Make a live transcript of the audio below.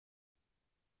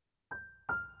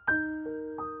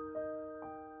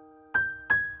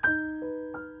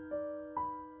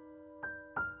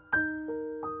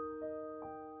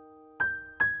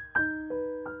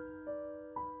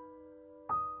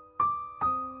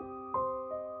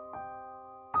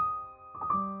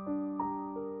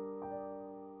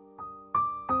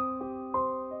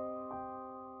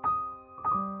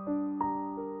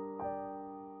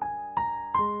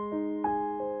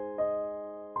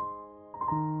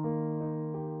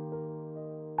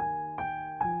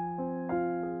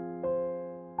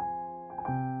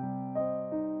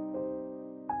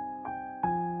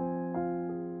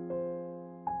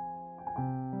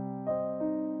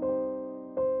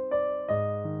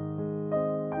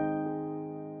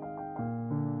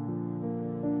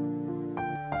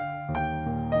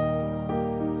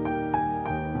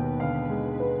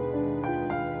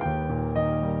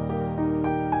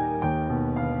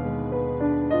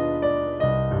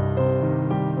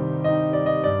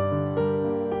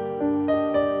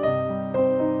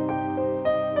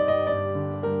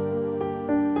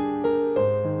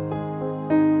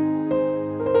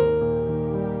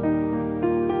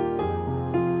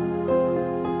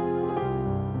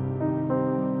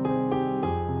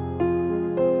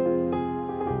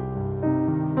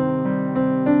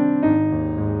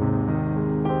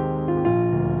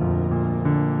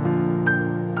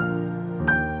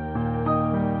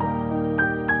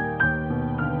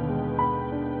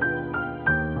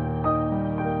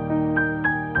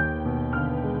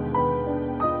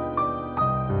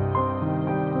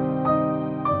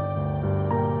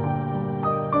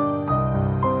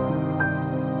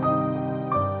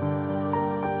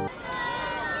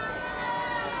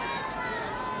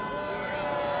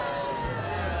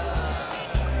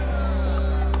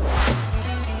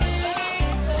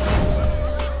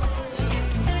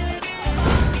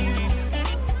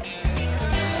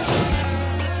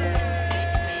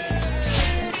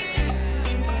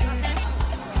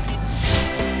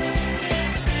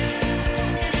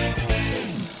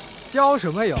交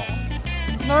什么友？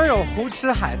哪有胡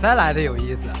吃海塞来的有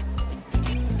意思？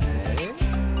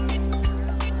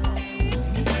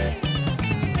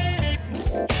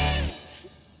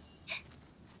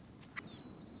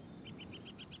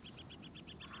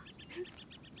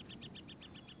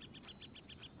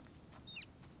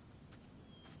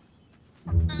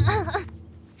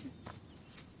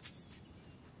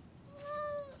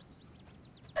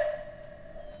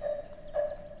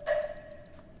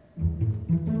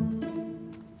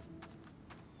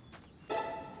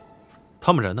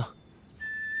他们人呢？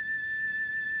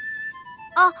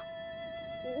啊，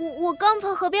我刚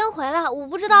从河边回来，我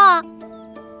不知道啊，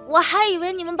我还以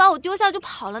为你们把我丢下就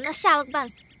跑了呢，吓了个半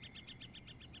死。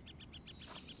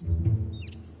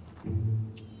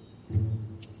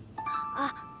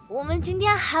啊，我们今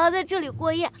天还要在这里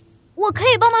过夜，我可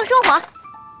以帮忙生火。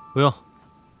不用，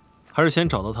还是先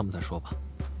找到他们再说吧。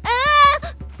哎，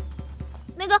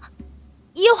那个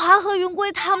依华和云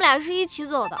归他们俩是一起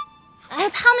走的。哎，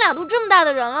他们俩都这么大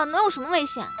的人了，能有什么危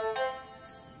险？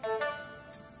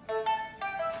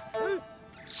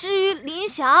至于林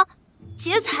翔、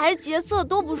劫财劫色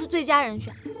都不是最佳人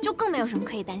选，就更没有什么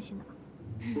可以担心的了。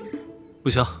不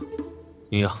行，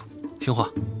莹莹，听话，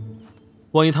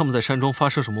万一他们在山中发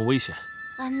生什么危险，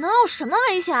啊，能有什么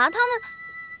危险啊？他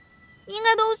们应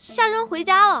该都下山回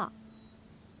家了。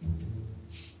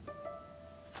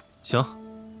行，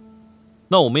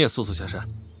那我们也速速下山，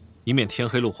以免天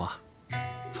黑路滑。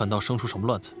反倒生出什么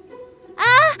乱子？啊，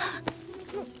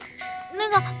那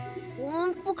个，我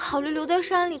们不考虑留在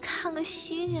山里看个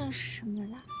星星什么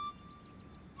的？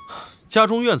家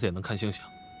中院子也能看星星，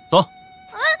走。啊，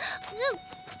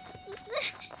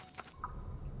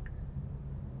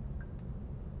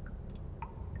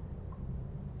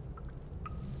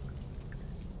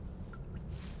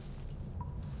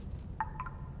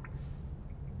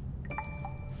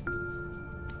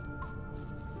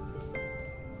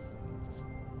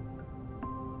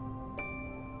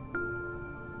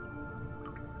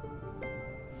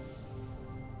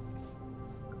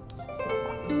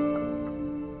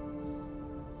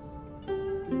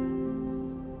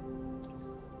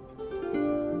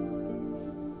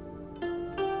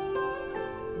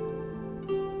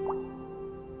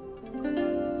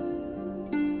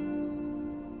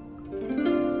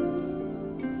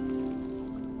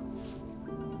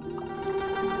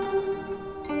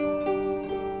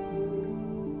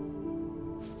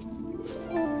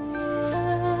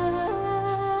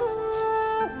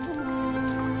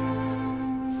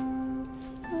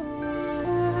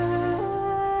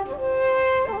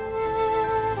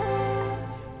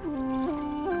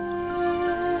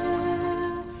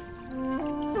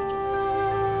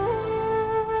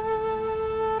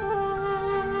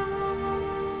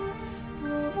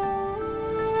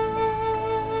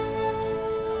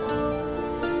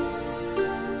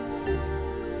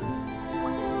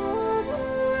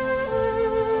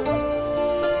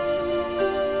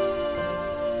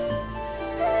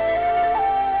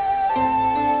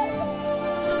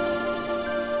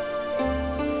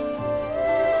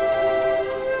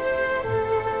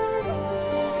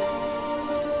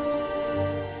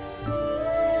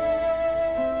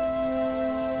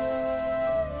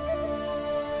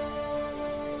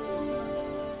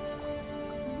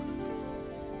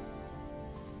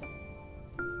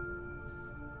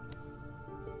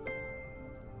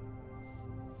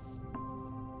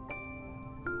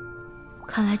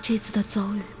看来这次的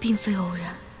遭遇并非偶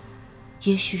然，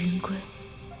也许云归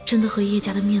真的和叶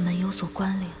家的灭门有所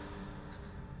关联。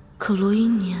可罗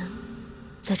英年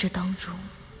在这当中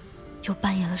又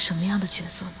扮演了什么样的角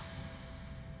色呢？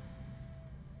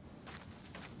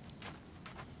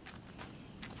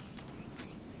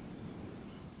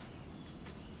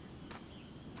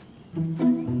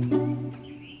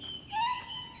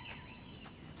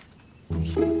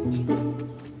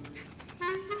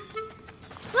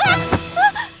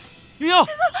莹莹，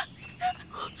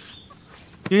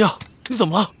莹莹，你怎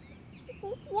么了？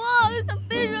我好像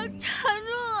被蛇缠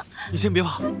住了。你先别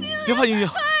怕，别怕，莹莹，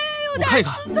我看一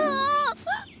看。疼！天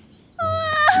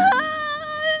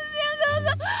哥哥，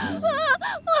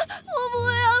我不会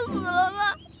要死了吧？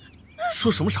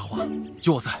说什么傻话？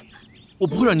有我在，我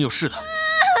不会让你有事的。我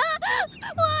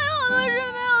还有好多事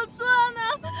没有做呢。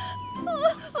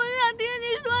我想听你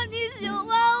说你喜欢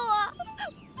我，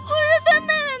不是对妹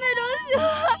妹那种喜欢。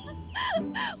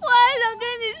我还想跟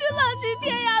你去浪迹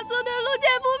天涯，做对路见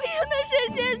不平的神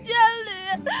仙眷侣。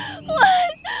我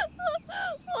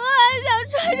还想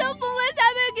穿上凤冠霞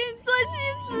帔给你做妻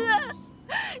子。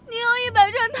你用100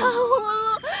串糖葫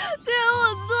芦给我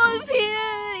做聘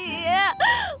礼。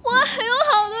我还有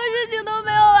好多事情都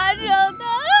没有完成的，让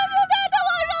你带他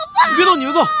往上爬。你别动，你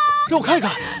别动，让我看一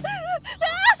看。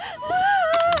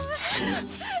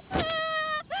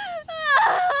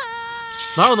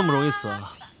哪有那么容易死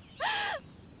啊？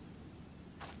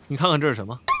你看看这是什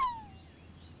么？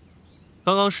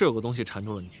刚刚是有个东西缠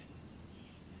住了你，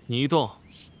你一动，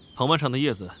藤蔓上的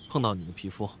叶子碰到你的皮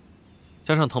肤，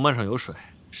加上藤蔓上有水，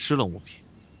湿冷无比，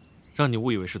让你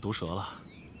误以为是毒蛇了。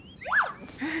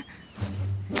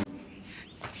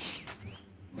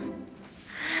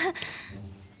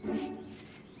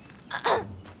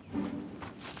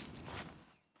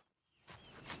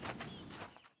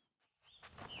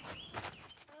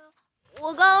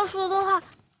我刚刚说的话，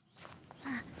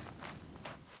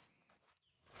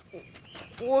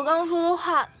我刚说的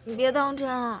话，你别当真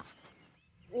啊！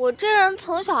我这人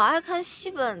从小爱看戏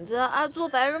本子，爱做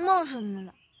白日梦什么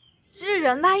的，这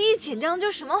人吧一紧张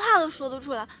就什么话都说得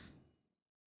出来。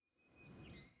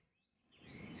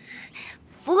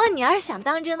不过你要是想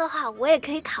当真的话，我也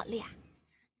可以考虑啊。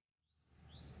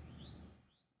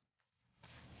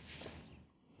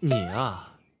你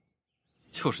啊，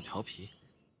就是调皮。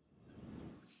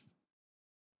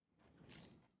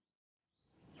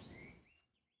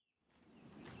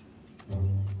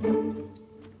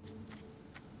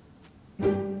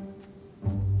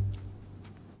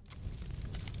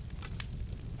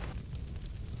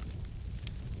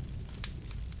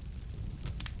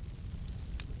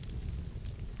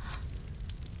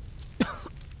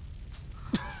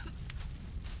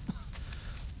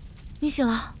你醒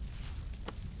了，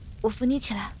我扶你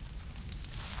起来，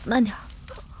慢点。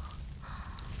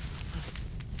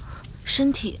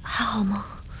身体还好吗？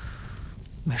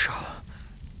没事，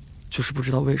就是不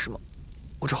知道为什么，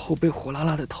我这后背火辣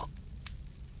辣的疼。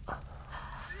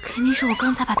肯定是我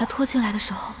刚才把他拖进来的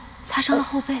时候擦伤了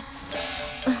后背，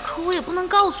可我也不能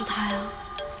告诉他呀。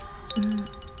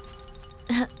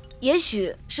也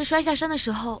许是摔下山的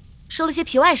时候受了些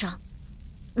皮外伤。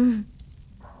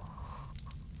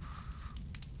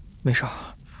没事。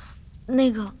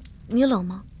那个，你冷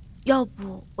吗？要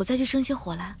不我再去生些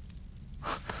火来。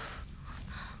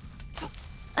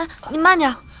哎，你慢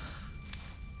点。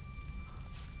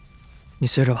你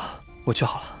歇着吧，我去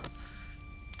好了。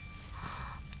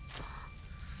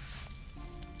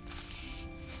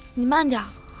你慢点。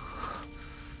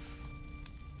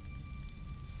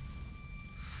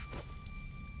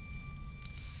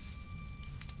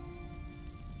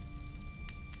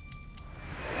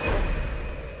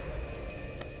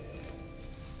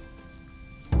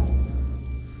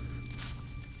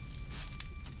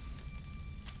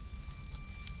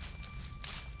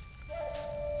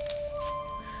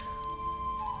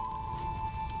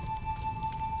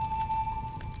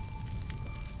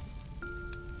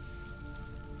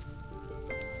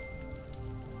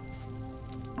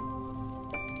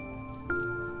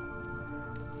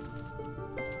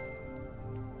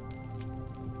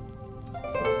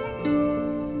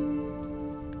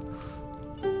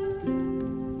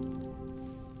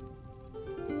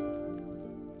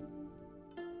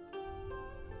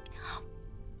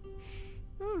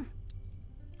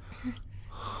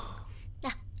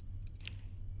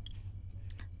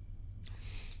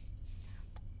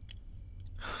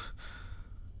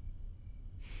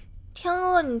天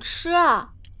饿，你吃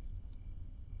啊！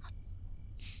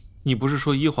你不是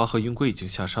说依华和云归已经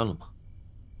下山了吗？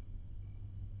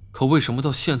可为什么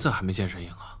到现在还没见人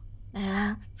影啊？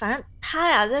哎，反正他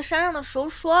俩在山上的时候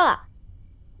说了，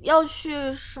要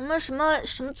去什么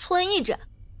村义诊。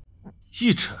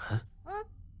义诊？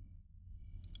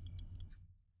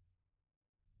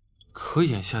可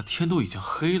眼下天都已经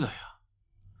黑了呀。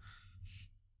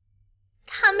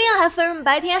看病还分什么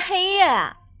白天黑夜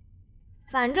啊？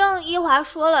反正依华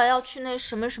说了要去那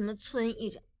什么村义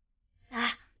诊。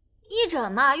哎，义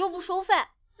诊嘛又不收费，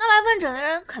那来问诊的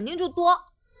人肯定就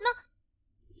多。那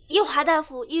依华大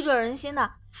夫医者仁心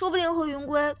的，说不定和云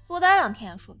归多待2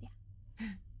天也说不定。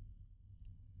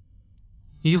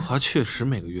依华确实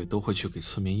每个月都会去给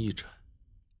村民义诊。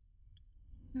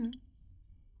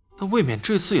但未免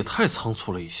这次也太仓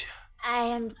促了一些。哎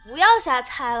呀，你不要瞎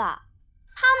猜了，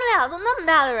他们俩都那么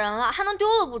大的人了，还能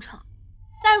丢了不成？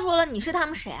再说了，你是他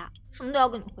们谁啊？什么都要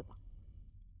跟你汇报。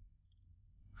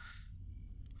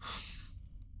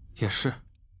也是，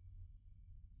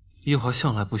依华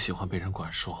向来不喜欢被人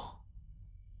管束。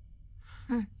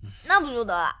那不就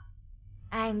得了？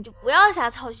哎，你就不要瞎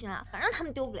操心了，反正他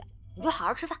们丢不了，你就好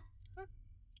好吃饭。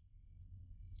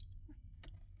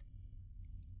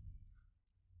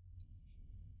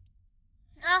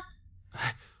我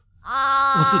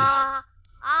自己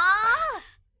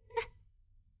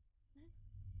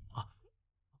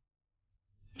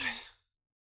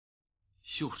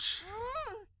幼稚。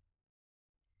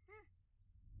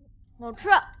好吃，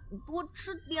你多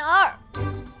吃点儿。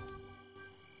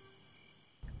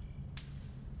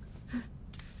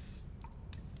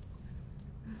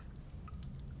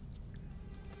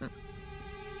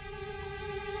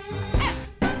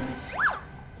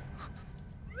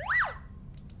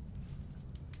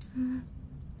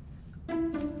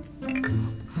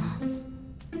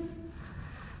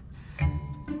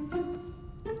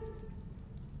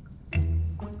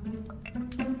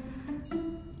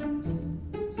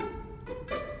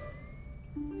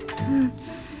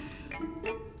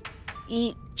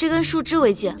以这根树枝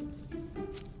为界，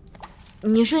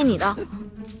你睡你的，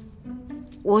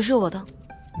我睡我的。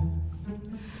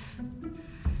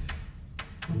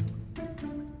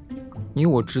你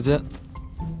我之间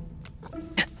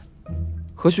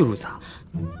何须如此啊？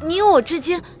你我之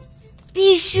间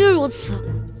必须如此。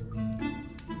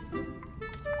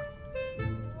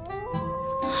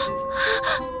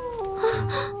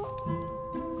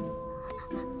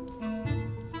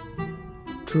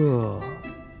这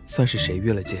算是谁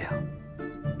越了界呀？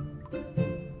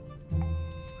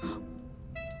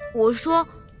我说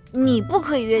你不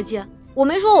可以越界，我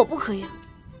没说我不可以。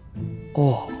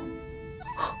哦，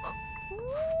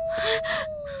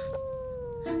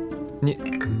你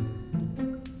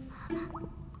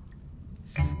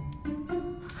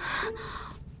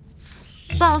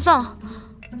算了算了，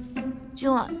今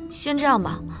晚先这样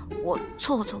吧，我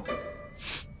凑合凑合。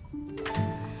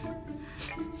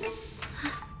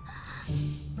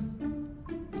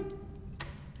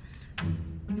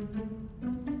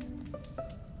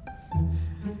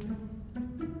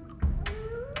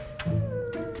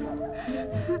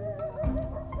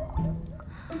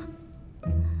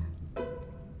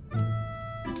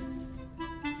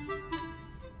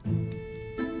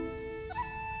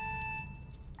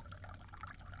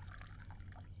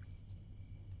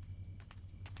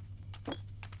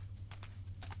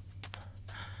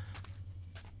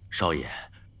少爷，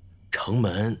城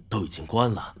门都已经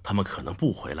关了，他们可能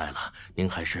不回来了。您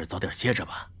还是早点歇着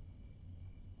吧。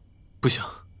不行，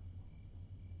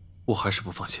我还是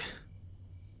不放心。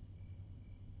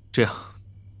这样，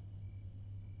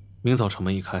明早城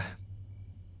门一开，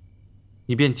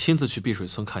你便亲自去碧水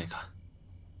村看一看。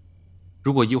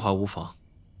如果依华无妨，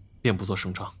便不做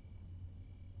声张。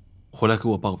回来给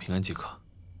我报个平安即可。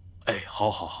哎，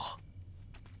好，好，好。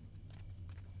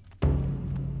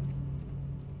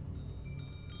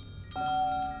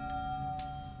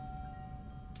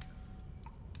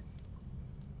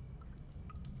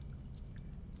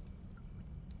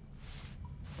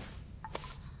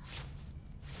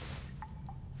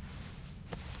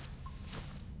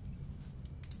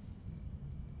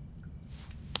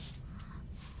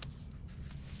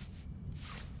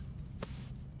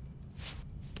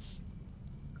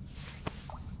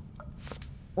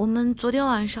我们昨天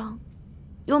晚上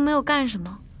又没有干什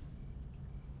么，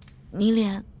你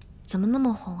脸怎么那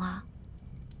么红啊？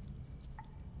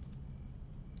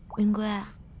云归，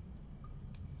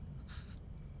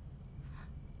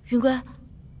云归，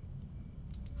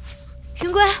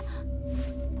云归，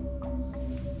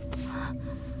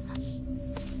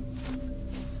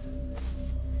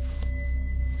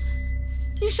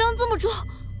你伤这么重，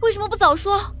为什么不早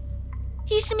说？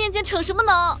医师面前逞什么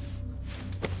能？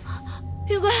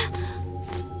云归，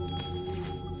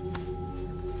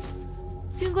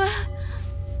云归，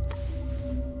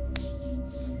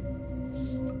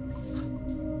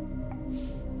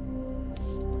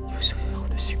要想要我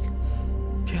的性命，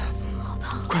爹，好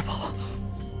疼，快跑！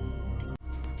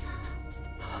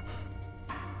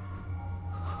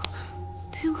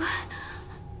云归，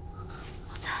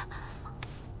我在。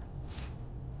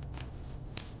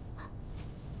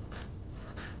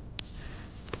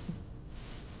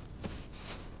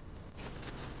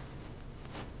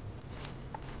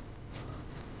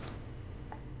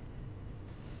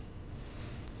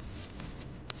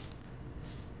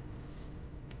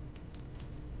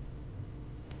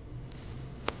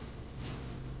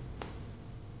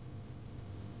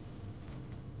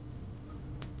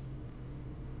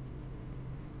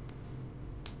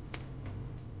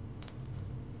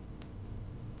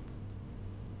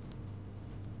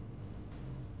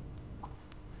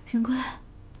云归，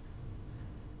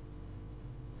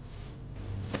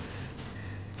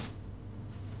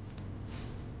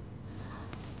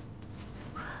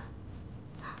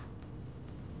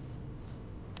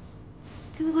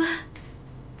云归，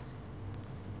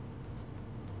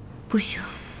不行，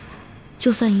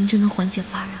就算嬴政能缓解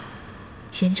发热，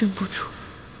炎症不除，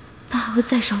他还会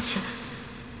再烧起来。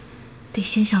得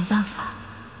先想办法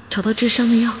找到治伤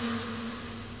的药。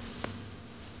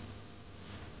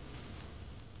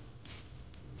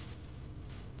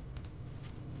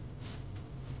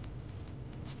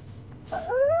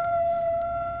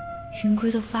云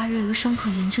归的发热由伤口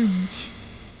炎症引起，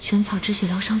全草止血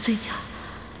疗伤最佳，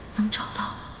能找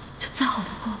到就再好不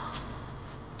过了。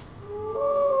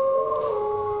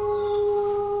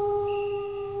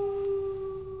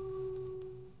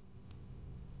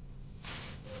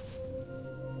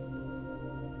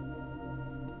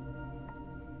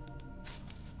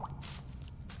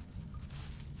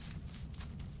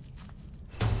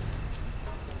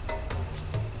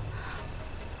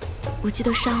我记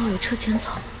得山坳有车前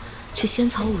草，取仙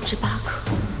草5至8克，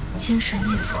煎水内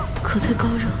服，可退高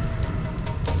热。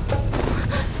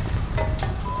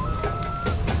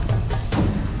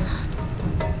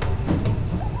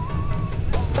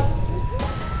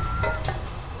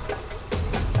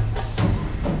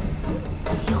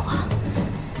一华，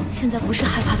现在不是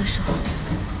害怕的时候，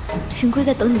云归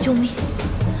在等你救命。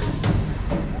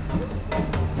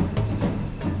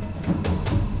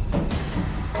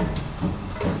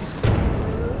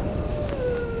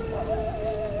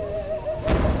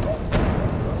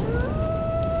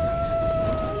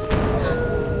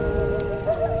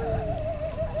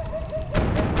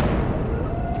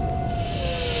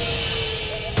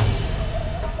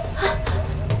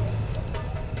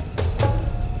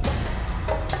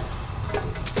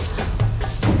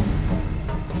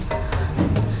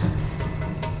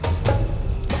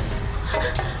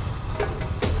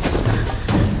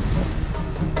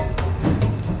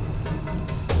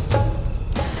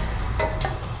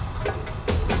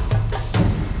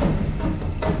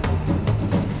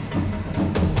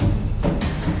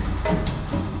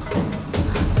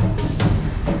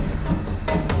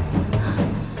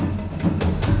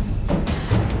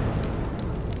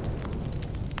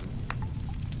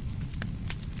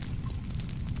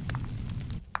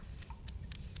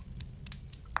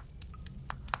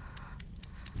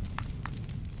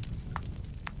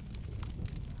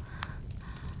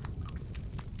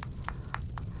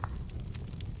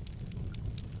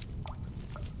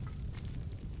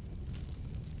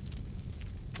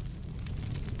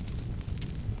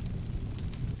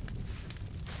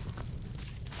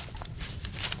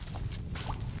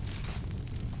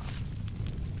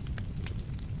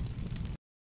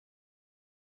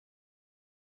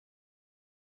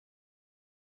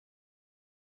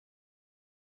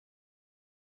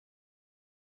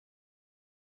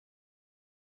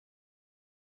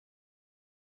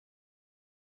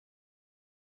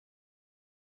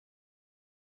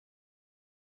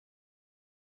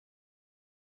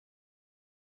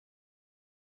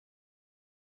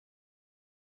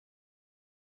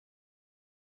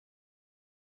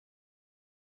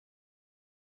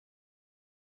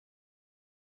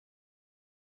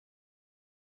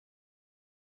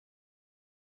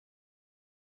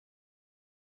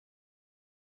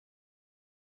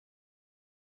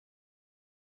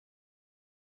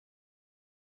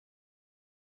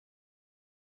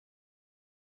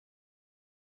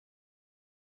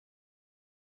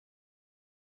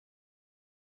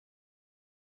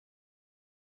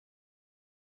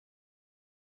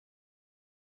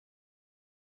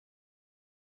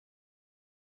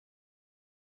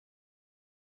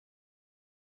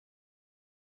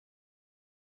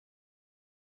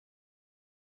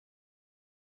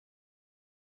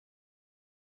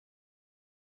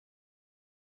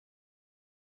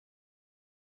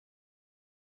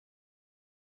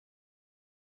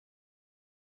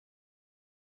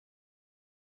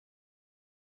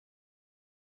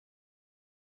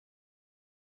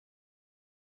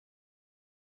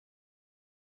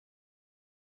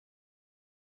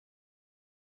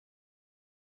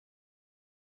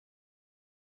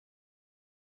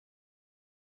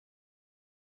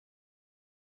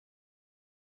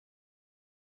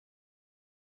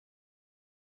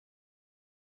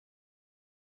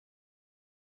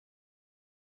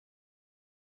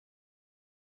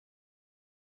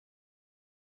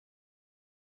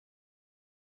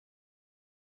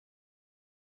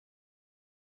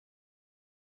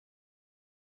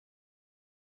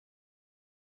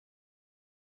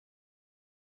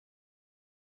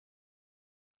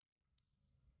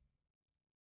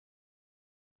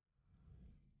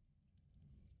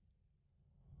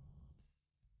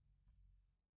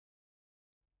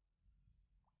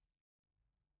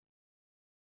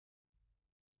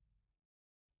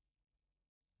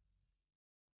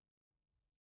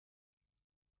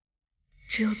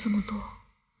只有这么多，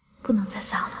不能再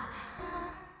撒了。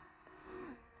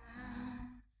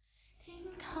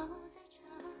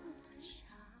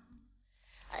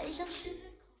爱像是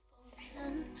口否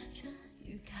认，却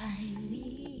欲盖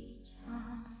弥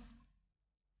彰。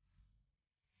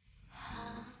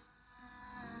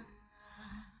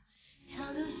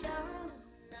漂流向的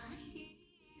那一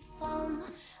方，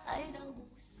爱到无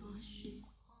所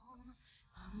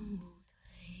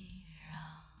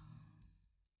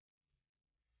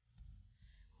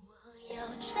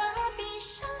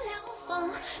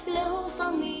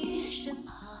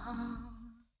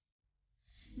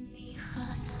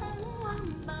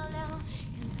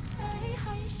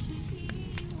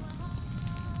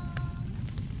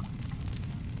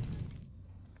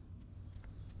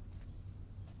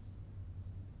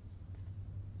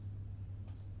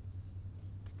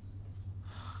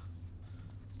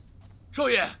少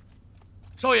爷，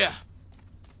少爷，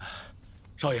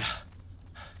少爷。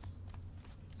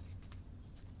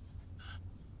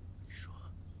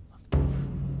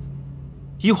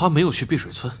依华没有去碧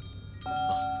水村，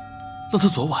那他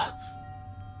昨晚……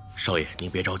少爷，您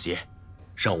别着急，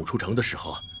上午出城的时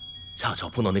候，恰巧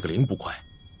碰到那个林捕快，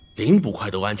林捕快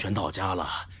都安全到家了，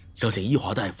相信依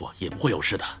华大夫也不会有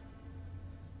事的。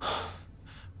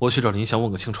我去找林祥问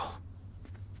个清楚。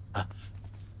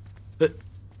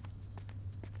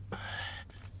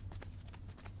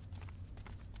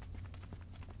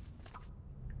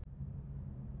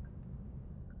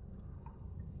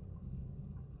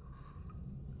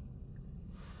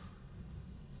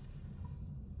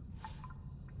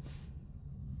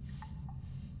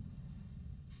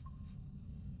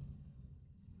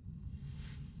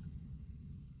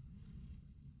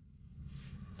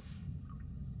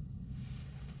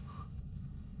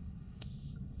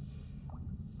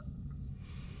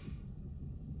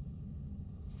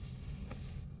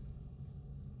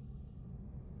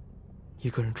一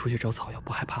个人出去找草药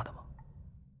不害怕的吗？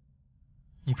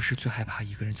你不是最害怕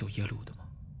一个人走夜路的吗？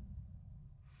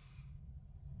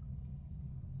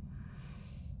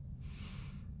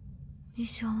你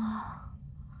行了，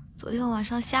昨天晚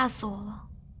上吓死我了。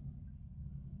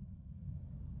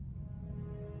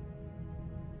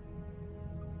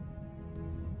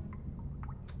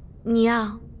你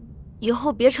呀，以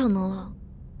后别逞能了。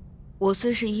我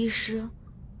虽是医师，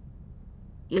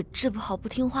也治不好不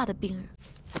听话的病人。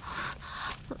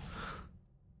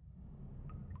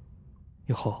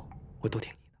以后我都听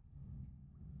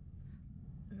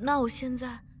你的。那我现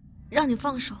在让你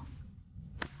放手。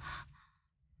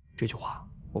这句话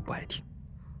我不爱听。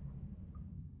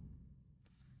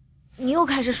你又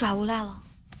开始耍无赖了。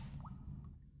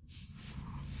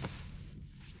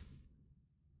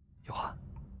有华，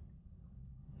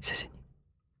谢谢你。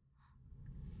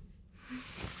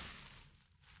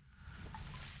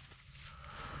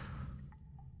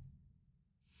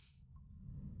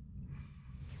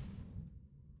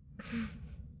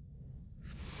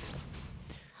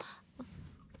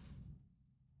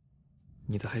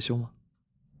你在害羞吗？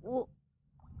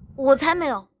我才没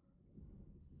有。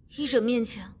医者面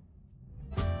前，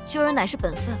救人乃是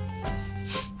本分。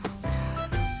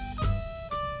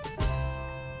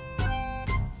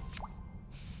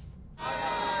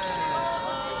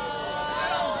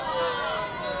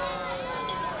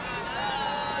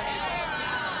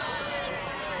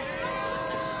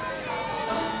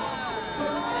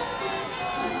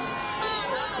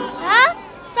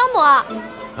张伯，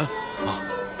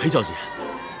裴小姐，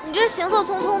你这行色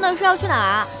匆匆的是要去哪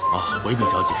儿啊？回禀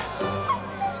小姐，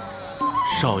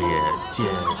少爷见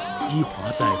依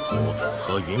华大夫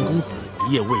和云公子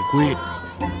一夜未归，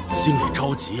心里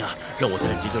着急啊，让我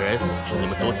带几个人去你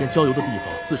们昨天郊游的地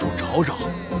方四处找找。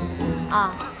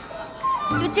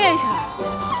就这事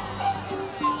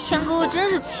儿，天哥哥真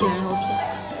是杞人忧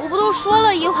天。我不都说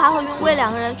了依华和云归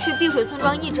两个人去碧水村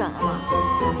庄义诊了吗？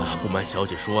不瞒小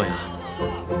姐说呀，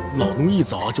老奴一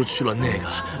早就去了那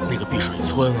个碧水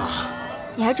村啊。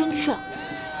你还真去了？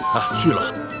去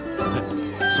了。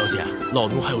小姐，老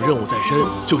奴还有任务在身，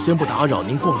就先不打扰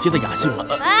您逛街的雅兴了。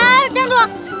站住！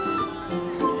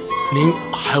您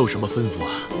还有什么吩咐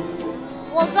啊？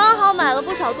我刚好买了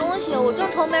不少东西，我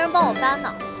正愁没人帮我搬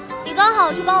呢。你刚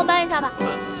好去帮我搬一下吧。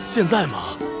现在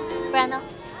吗？不然呢？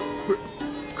不是，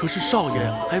可是少爷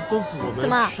还吩咐我们怎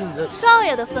么？少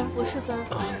爷的吩咐是吩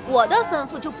咐，我的吩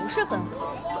咐就不是吩咐。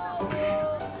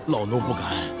老奴不敢。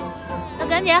那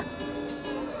赶紧。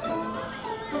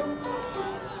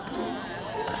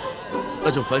那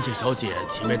就烦请小姐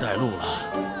前面带路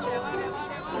了。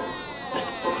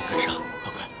快跟上，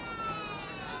快！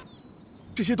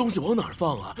这些东西往哪儿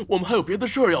放啊？我们还有别的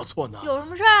事儿要做呢。有什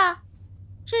么事儿啊？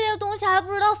这些东西还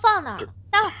不知道放哪儿呢。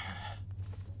待会儿。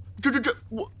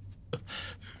我。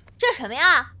这什么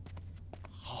呀？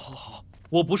好，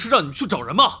我不是让你去找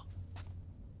人吗？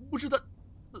不是他。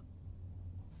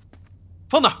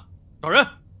放哪儿？找人。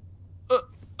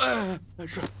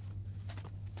是。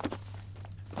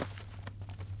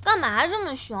干嘛这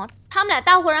么凶？他们俩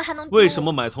大活人还能为什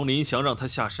么买通林祥让他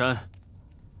下山？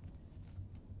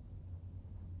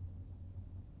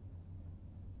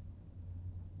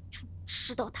就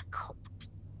知道他靠不住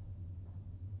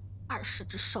，20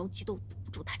只烧鸡都堵不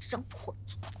住他这张破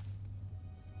嘴。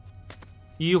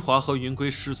依华和云归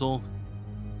失踪，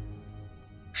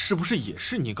是不是也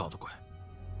是你搞的鬼？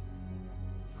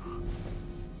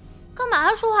干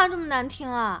嘛说话这么难听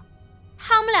啊？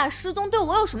他们俩失踪对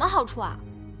我有什么好处啊？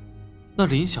那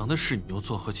林祥的事你又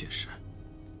作何解释？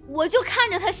我就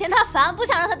看着他嫌他烦，不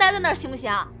想让他待在那儿，行不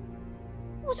行？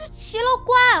我就奇了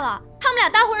怪了，他们俩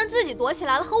大活人自己躲起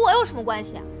来了，和我有什么关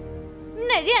系？你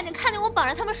哪只眼睛看见我绑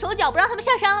着他们手脚不让他们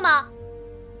下山了吗？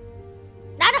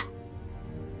拿着。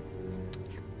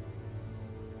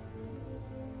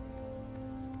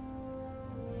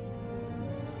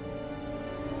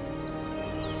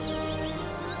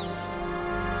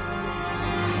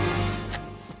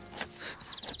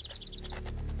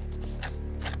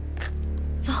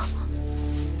走。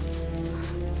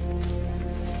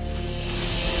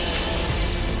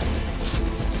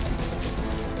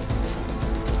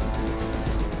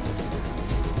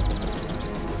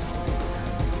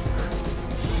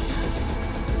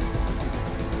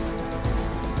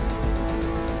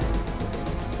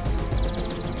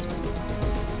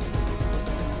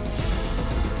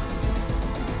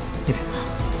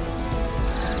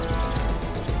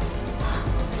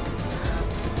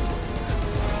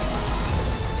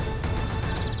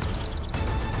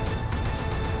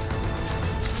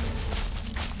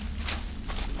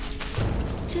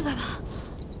这边吧，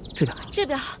这边，这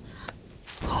边。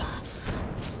好。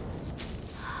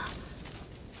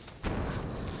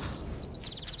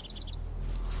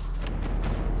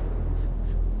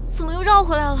怎么又绕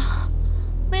回来了？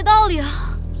没道理啊！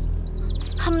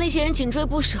他们那些人紧追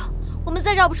不舍，我们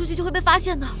再绕不出去就会被发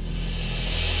现的。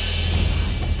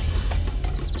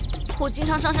我经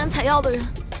常上山采药的人，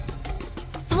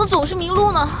怎么总是迷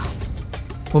路呢？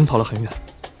我们跑了很远，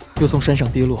又从山上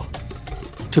跌落。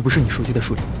这不是你熟悉的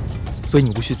树林，所以你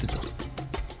无需自责。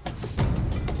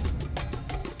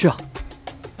这样，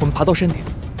我们爬到山顶，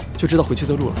就知道回去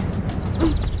的路了。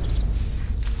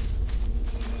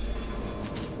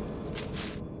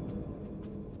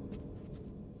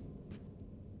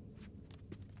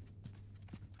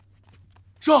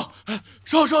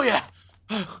少爷，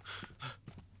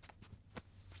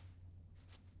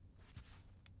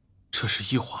这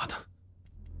是依华的。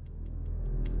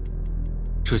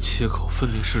这切口分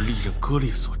明是利刃割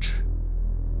裂所致。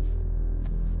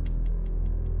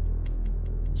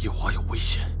依华有危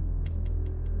险，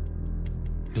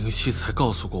灵犀才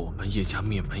告诉过我们叶家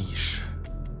灭门一事。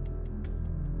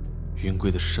云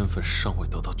归的身份尚未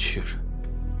得到确认，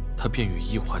他便与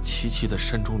依华齐齐在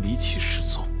山中离奇失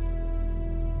踪，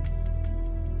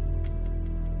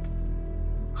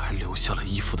还留下了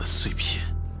衣服的碎片。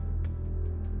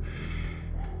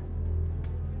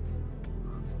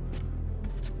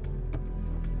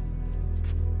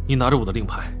你拿着我的令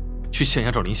牌，去县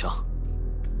衙找林祥，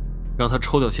让他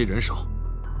抽调些人手，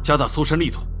加大搜山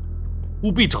力度，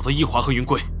务必找到依华和云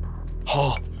归。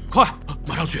好，快，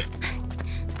马上去。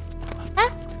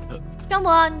哎，张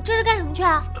伯，你这是干什么去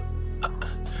啊？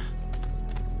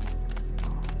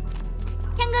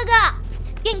天哥哥，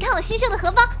给你看我新绣的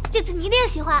荷包，这次你一定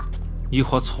喜欢。依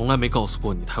华从来没告诉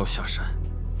过你他要下山，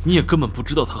你也根本不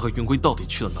知道他和云归到底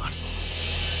去了哪里。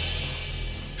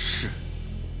是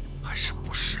还是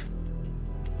不是？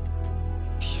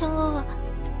天哥哥，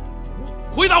你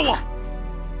回答我！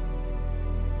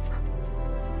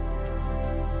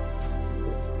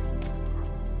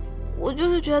我就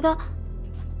是觉得，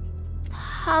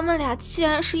他们俩既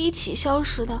然是一起消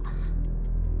失的，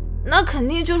那肯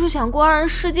定就是想过二人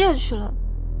世界去了。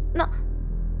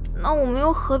那我们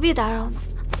又何必打扰呢？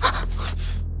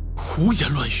胡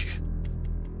言乱语！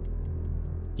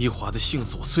依华的性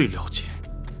子我最了解，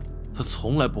他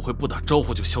从来不会不打招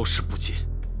呼就消失不见。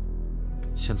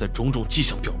现在种种迹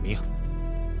象表明，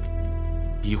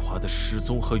依华的失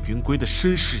踪和云归的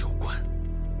身世有关，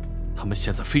他们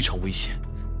现在非常危险，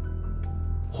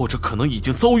或者可能已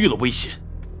经遭遇了危险。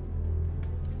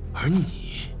而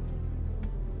你，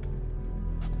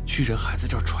居然还在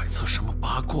这儿揣测什么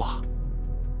八卦，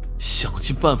想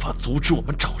尽办法阻止我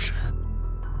们找人。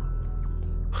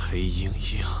裴莺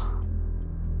莺，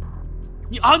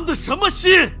你安的什么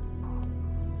心？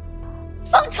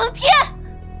方成天，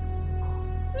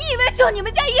你以为就你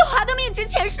们家依华的命值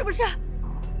钱是不是？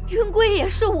云归也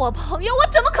是我朋友，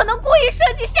我怎么可能故意设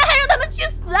计陷害让他们去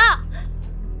死啊？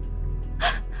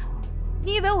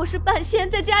你以为我是半仙，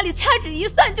在家里掐指一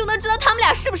算就能知道他们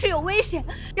俩是不是有危险，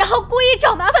然后故意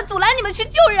找麻烦阻拦你们去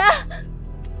救人？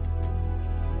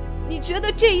你觉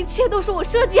得这一切都是我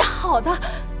设计好的，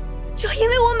就因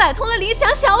为我买通了林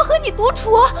祥，想要和你独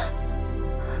处？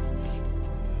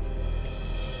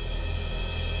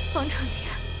方成天，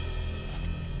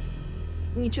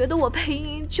你觉得我裴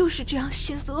莺莺就是这样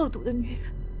心思恶毒的女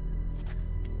人，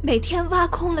每天挖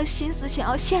空了心思想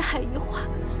要陷害依华，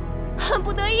恨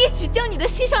不得一举将你的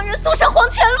心上人送上黄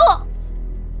泉路。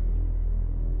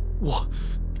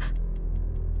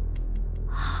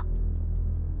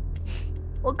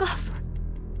我告诉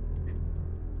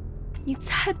你，你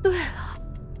猜对了，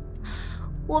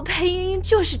我裴莺莺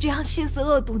就是这样心思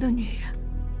恶毒的女人，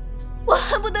我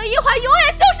恨不得依华永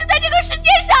远消失在这个世界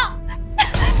上。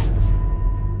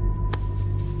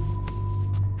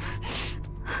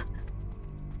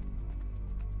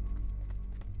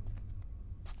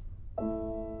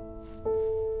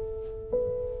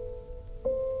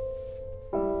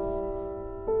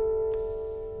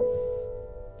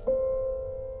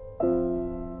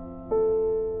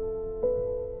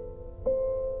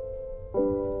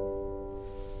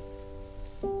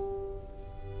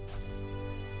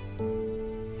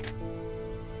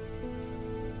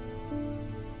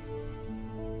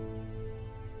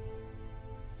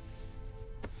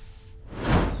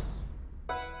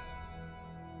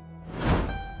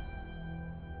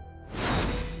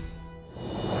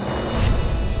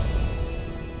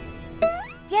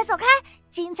别走开，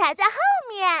精彩在后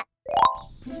面。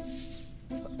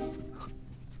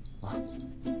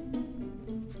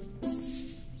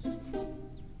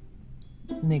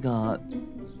那个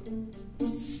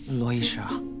罗医师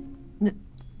啊，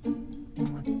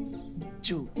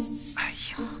哎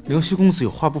呀，灵虚公子有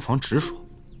话不妨直说，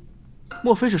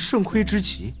莫非是肾亏之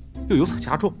急，又有所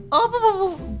加重？啊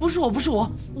不是我，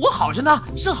我好着呢，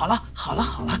肾好了。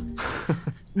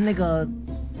那个，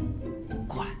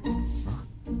过来啊，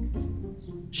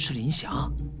是林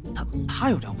翔，他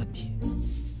有点问题。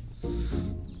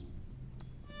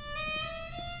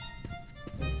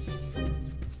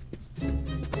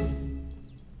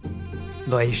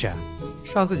罗医师，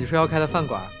上次你说要开的饭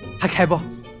馆还开不？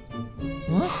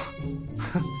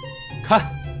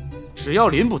看，只要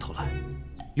林捕头来，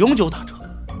永久打折。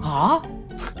啊？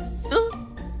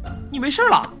你没事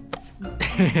了？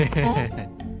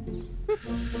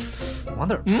往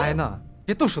哪儿拍呢？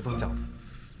别动手动脚的。